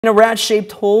A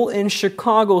rat-shaped hole in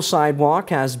Chicago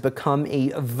sidewalk has become a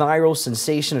viral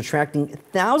sensation, attracting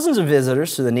thousands of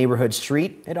visitors to the neighborhood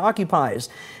street it occupies.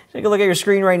 Take a look at your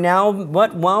screen right now,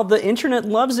 but while the internet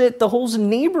loves it, the hole's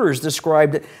neighbors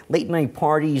described late-night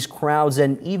parties, crowds,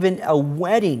 and even a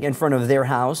wedding in front of their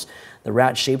house. The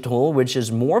rat-shaped hole, which is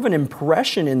more of an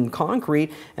impression in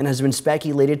concrete and has been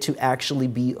speculated to actually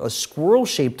be a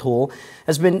squirrel-shaped hole,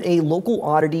 has been a local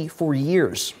oddity for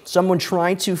years. Someone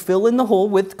tried to fill in the hole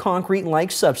with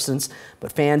concrete-like substance,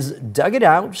 but fans dug it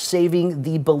out, saving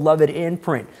the beloved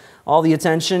imprint. All the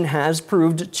attention has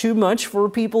proved too much for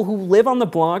people who live on the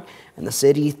block, and the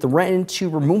city threatened to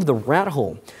remove the rat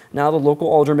hole. Now the local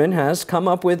alderman has come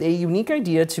up with a unique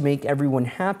idea to make everyone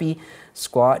happy.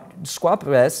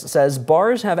 Squapes says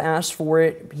bars have asked for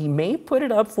it. He may put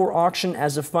it up for auction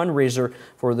as a fundraiser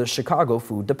for the Chicago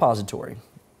Food Depository.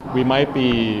 We might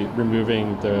be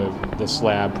removing the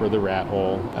slab for the rat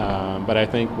hole, but I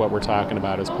think what we're talking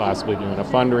about is possibly doing a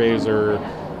fundraiser,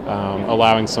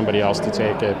 allowing somebody else to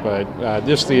take it. But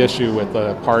just the issue with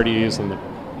the parties and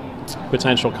the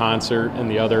potential concert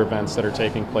and the other events that are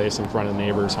taking place in front of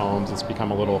neighbors' homes, it's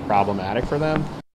become a little problematic for them.